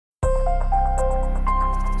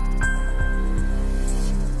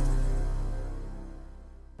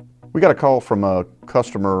We got a call from a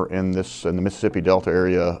customer in the Mississippi Delta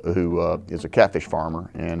area who is a catfish farmer,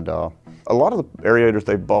 and a lot of the aerators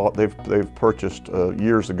they've purchased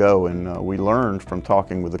years ago, and we learned from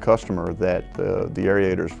talking with the customer that the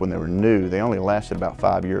aerators, when they were new, they only lasted about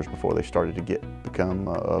 5 years before they started to become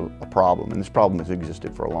a problem, and this problem has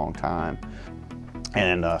existed for a long time.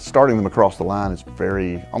 And starting them across the line is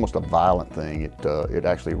almost a violent thing. It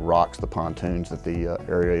actually rocks the pontoons that the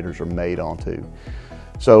aerators are made onto.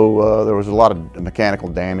 So there was a lot of mechanical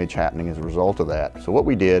damage happening as a result of that. So what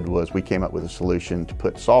we did was we came up with a solution to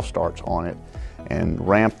put soft starts on it and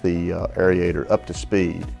ramp the aerator up to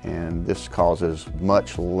speed. And this causes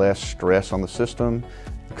much less stress on the system.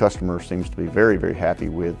 The customer seems to be very, very happy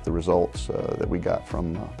with the results that we got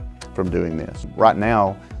from doing this. Right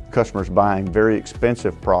now, the customer's buying very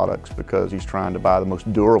expensive products because he's trying to buy the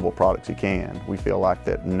most durable products he can. We feel like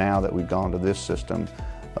that now that we've gone to this system,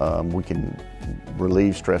 we can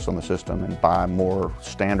relieve stress on the system and buy more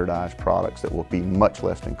standardized products that will be much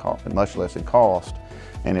less in cost,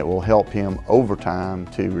 and it will help him over time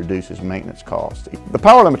to reduce his maintenance costs. The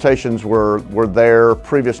power limitations were there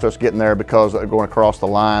previous to us getting there because going across the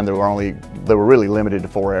line they were really limited to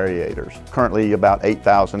 4 aerators. Currently about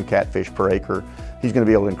 8,000 catfish per acre. He's going to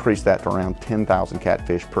be able to increase that to around 10,000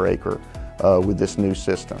 catfish per acre with this new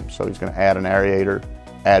system. So he's going to add an aerator,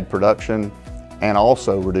 add production, and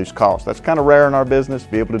also reduce costs. That's kind of rare in our business to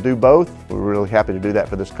be able to do both. We're really happy to do that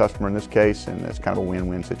for this customer in this case, and it's kind of a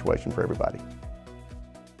win-win situation for everybody.